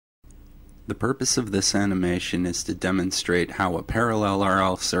The purpose of this animation is to demonstrate how a parallel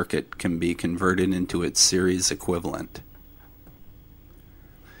RL circuit can be converted into its series equivalent.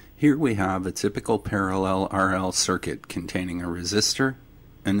 Here we have a typical parallel RL circuit containing a resistor,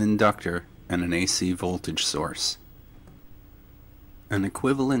 an inductor, and an AC voltage source. An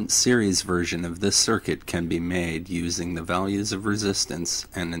equivalent series version of this circuit can be made using the values of resistance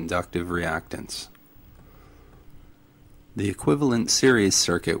and inductive reactance. The equivalent series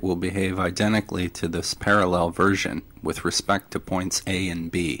circuit will behave identically to this parallel version with respect to points A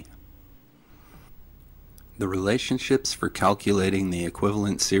and B. The relationships for calculating the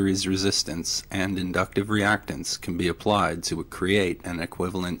equivalent series resistance and inductive reactance can be applied to create an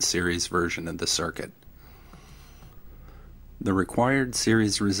equivalent series version of the circuit. The required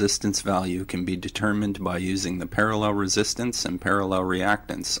series resistance value can be determined by using the parallel resistance and parallel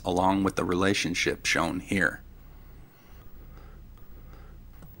reactance along with the relationship shown here.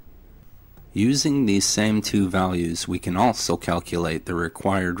 Using these same two values, we can also calculate the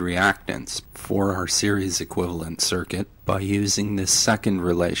required reactance for our series equivalent circuit by using this second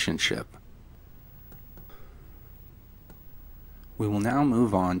relationship. We will now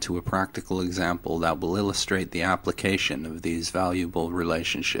move on to a practical example that will illustrate the application of these valuable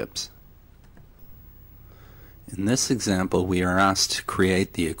relationships. In this example, we are asked to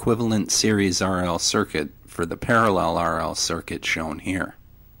create the equivalent series RL circuit for the parallel RL circuit shown here.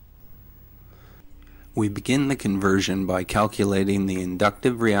 We begin the conversion by calculating the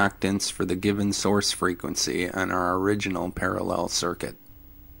inductive reactance for the given source frequency and our original parallel circuit.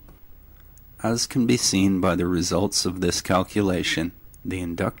 As can be seen by the results of this calculation, the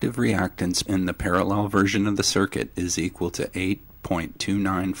inductive reactance in the parallel version of the circuit is equal to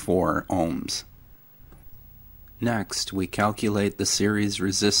 8.294 ohms. Next, we calculate the series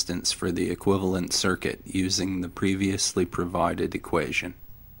resistance for the equivalent circuit using the previously provided equation.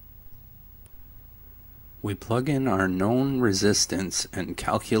 We plug in our known resistance and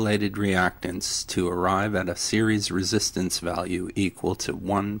calculated reactance to arrive at a series resistance value equal to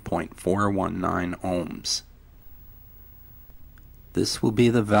 1.419 ohms. This will be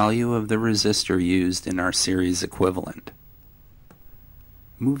the value of the resistor used in our series equivalent.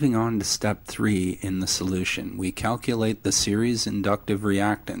 Moving on to step 3 in the solution, we calculate the series inductive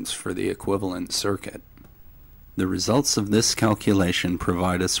reactance for the equivalent circuit. The results of this calculation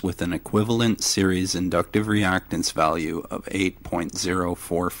provide us with an equivalent series inductive reactance value of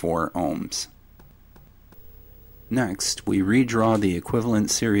 8.044 ohms. Next, we redraw the equivalent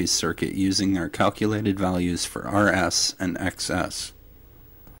series circuit using our calculated values for Rs and Xs.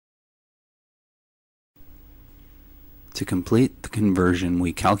 To complete the conversion,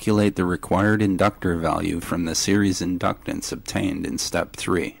 we calculate the required inductor value from the series inductance obtained in step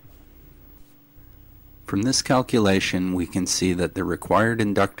 3. From this calculation, we can see that the required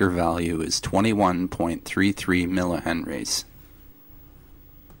inductor value is 21.33 millihenries.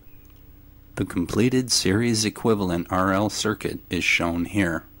 The completed series equivalent RL circuit is shown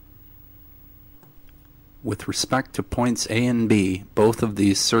here. With respect to points A and B, both of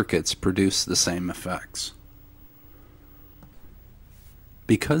these circuits produce the same effects.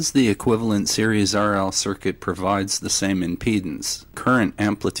 Because the equivalent series RL circuit provides the same impedance, current,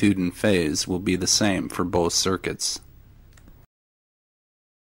 amplitude, and phase will be the same for both circuits.